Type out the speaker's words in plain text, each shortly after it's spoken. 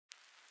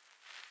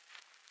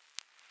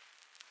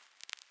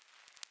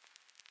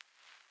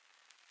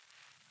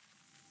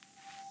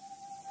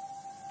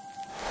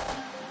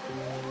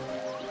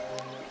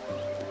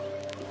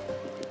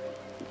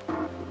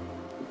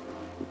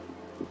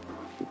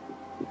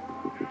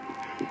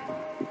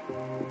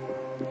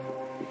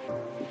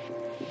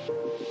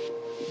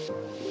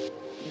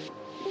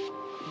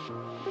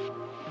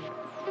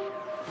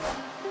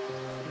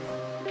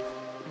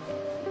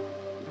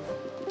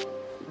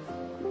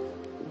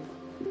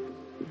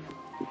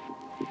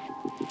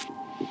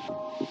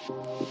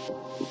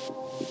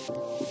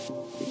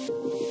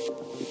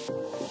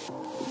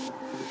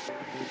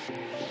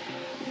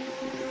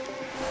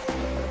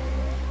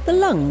The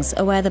lungs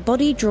are where the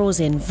body draws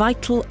in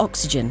vital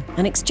oxygen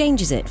and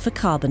exchanges it for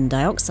carbon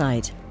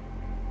dioxide.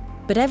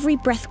 But every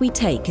breath we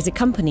take is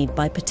accompanied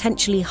by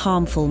potentially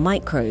harmful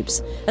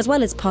microbes, as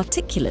well as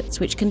particulates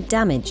which can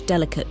damage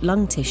delicate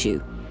lung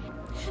tissue.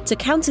 To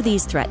counter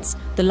these threats,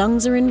 the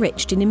lungs are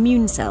enriched in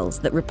immune cells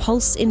that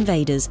repulse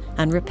invaders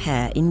and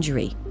repair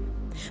injury.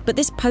 But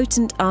this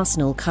potent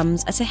arsenal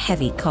comes at a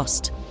heavy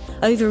cost.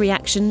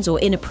 Overreactions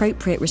or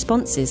inappropriate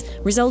responses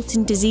result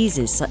in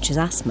diseases such as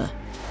asthma.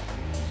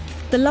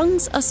 The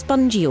lungs are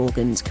spongy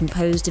organs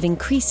composed of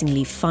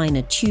increasingly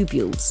finer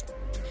tubules.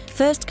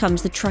 First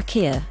comes the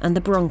trachea and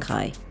the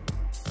bronchi.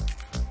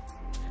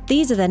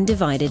 These are then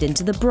divided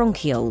into the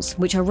bronchioles,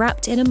 which are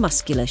wrapped in a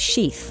muscular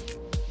sheath.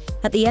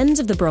 At the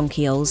ends of the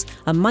bronchioles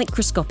are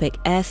microscopic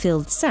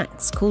air-filled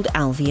sacs called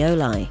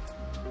alveoli.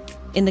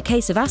 In the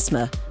case of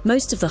asthma,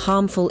 most of the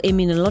harmful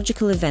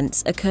immunological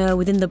events occur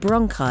within the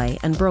bronchi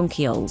and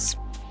bronchioles.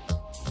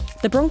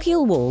 The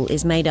bronchial wall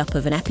is made up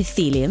of an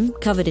epithelium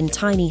covered in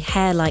tiny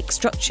hair-like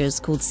structures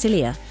called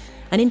cilia,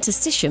 an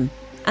interstitium,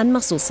 and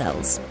muscle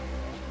cells.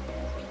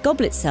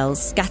 Goblet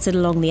cells scattered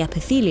along the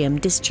epithelium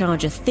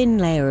discharge a thin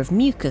layer of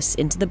mucus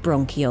into the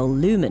bronchiole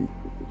lumen.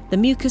 The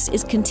mucus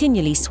is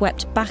continually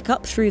swept back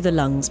up through the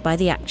lungs by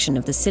the action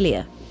of the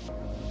cilia.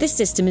 This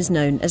system is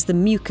known as the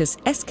mucus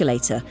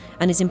escalator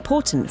and is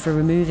important for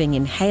removing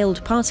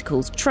inhaled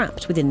particles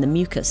trapped within the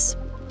mucus.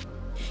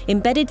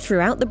 Embedded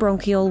throughout the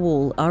bronchiole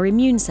wall are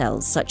immune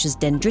cells such as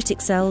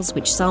dendritic cells,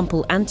 which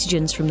sample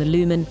antigens from the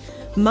lumen,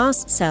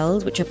 mast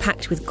cells, which are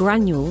packed with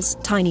granules,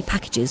 tiny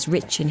packages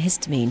rich in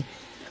histamine,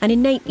 and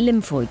innate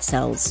lymphoid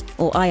cells,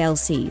 or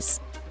ILCs.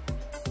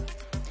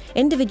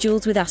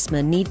 Individuals with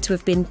asthma need to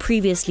have been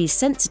previously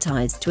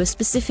sensitized to a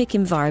specific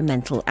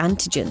environmental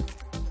antigen.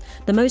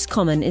 The most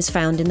common is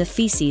found in the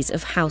feces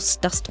of house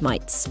dust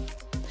mites.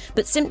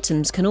 But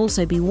symptoms can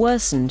also be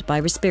worsened by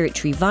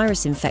respiratory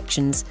virus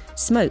infections,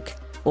 smoke,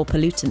 or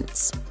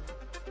pollutants.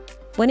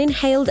 When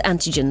inhaled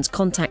antigens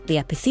contact the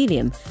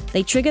epithelium,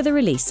 they trigger the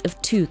release of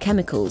two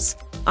chemicals,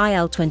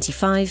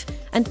 IL-25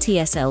 and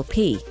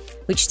TSLP,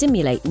 which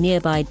stimulate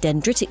nearby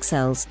dendritic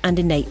cells and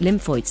innate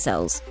lymphoid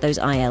cells, those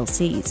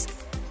ILCs.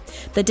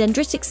 The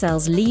dendritic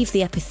cells leave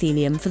the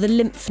epithelium for the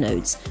lymph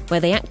nodes, where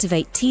they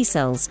activate T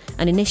cells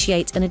and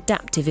initiate an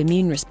adaptive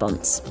immune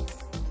response.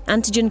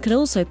 Antigen can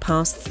also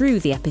pass through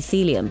the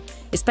epithelium,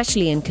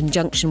 especially in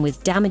conjunction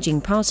with damaging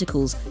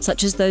particles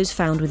such as those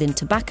found within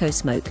tobacco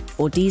smoke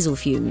or diesel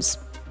fumes.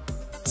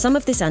 Some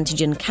of this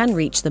antigen can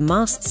reach the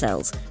mast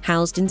cells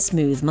housed in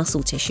smooth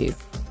muscle tissue.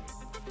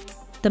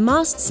 The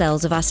mast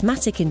cells of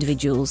asthmatic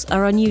individuals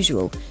are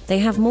unusual. They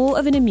have more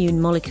of an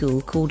immune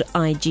molecule called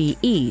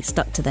IgE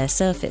stuck to their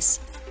surface.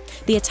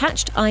 The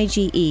attached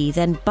IgE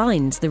then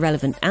binds the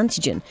relevant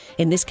antigen,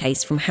 in this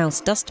case from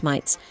house dust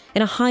mites,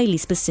 in a highly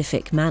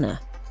specific manner.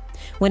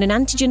 When an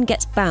antigen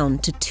gets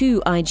bound to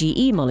two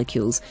IgE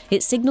molecules,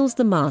 it signals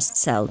the mast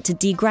cell to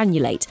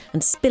degranulate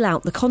and spill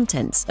out the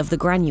contents of the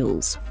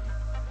granules.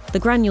 The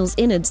granules'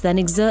 innards then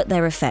exert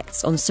their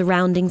effects on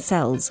surrounding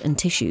cells and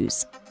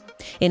tissues.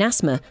 In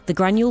asthma, the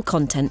granule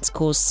contents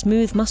cause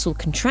smooth muscle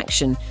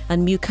contraction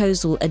and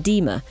mucosal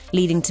edema,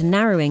 leading to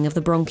narrowing of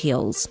the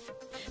bronchioles.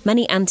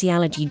 Many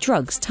anti-allergy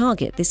drugs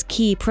target this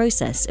key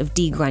process of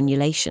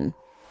degranulation.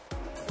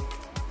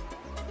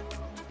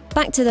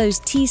 Back to those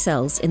T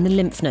cells in the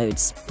lymph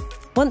nodes.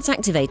 Once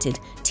activated,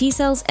 T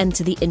cells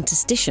enter the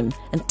interstitium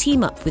and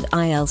team up with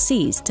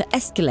ILCs to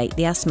escalate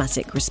the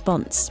asthmatic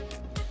response.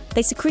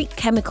 They secrete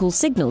chemical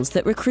signals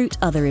that recruit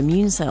other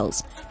immune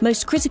cells,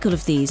 most critical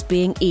of these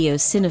being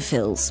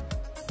eosinophils.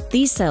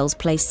 These cells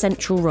play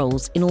central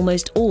roles in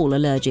almost all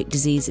allergic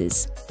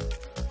diseases.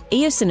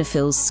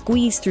 Eosinophils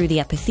squeeze through the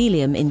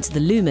epithelium into the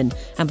lumen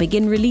and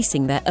begin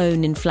releasing their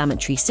own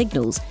inflammatory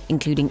signals,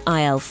 including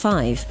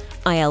IL-5,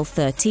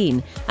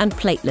 IL-13, and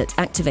platelet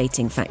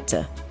activating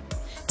factor.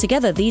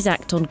 Together, these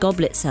act on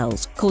goblet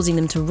cells, causing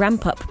them to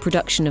ramp up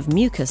production of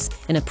mucus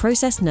in a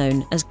process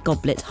known as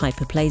goblet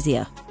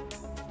hyperplasia.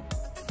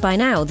 By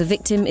now, the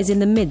victim is in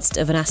the midst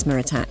of an asthma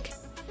attack.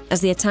 As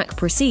the attack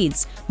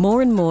proceeds,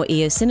 more and more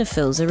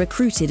eosinophils are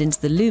recruited into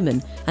the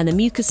lumen and the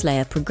mucus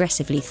layer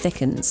progressively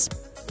thickens.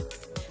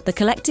 The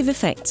collective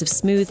effects of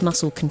smooth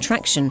muscle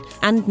contraction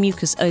and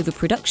mucus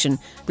overproduction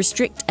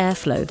restrict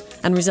airflow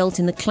and result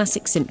in the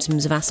classic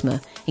symptoms of asthma,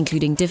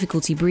 including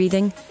difficulty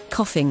breathing,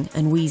 coughing,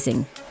 and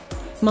wheezing.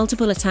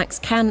 Multiple attacks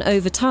can,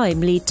 over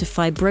time, lead to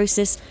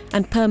fibrosis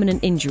and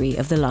permanent injury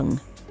of the lung.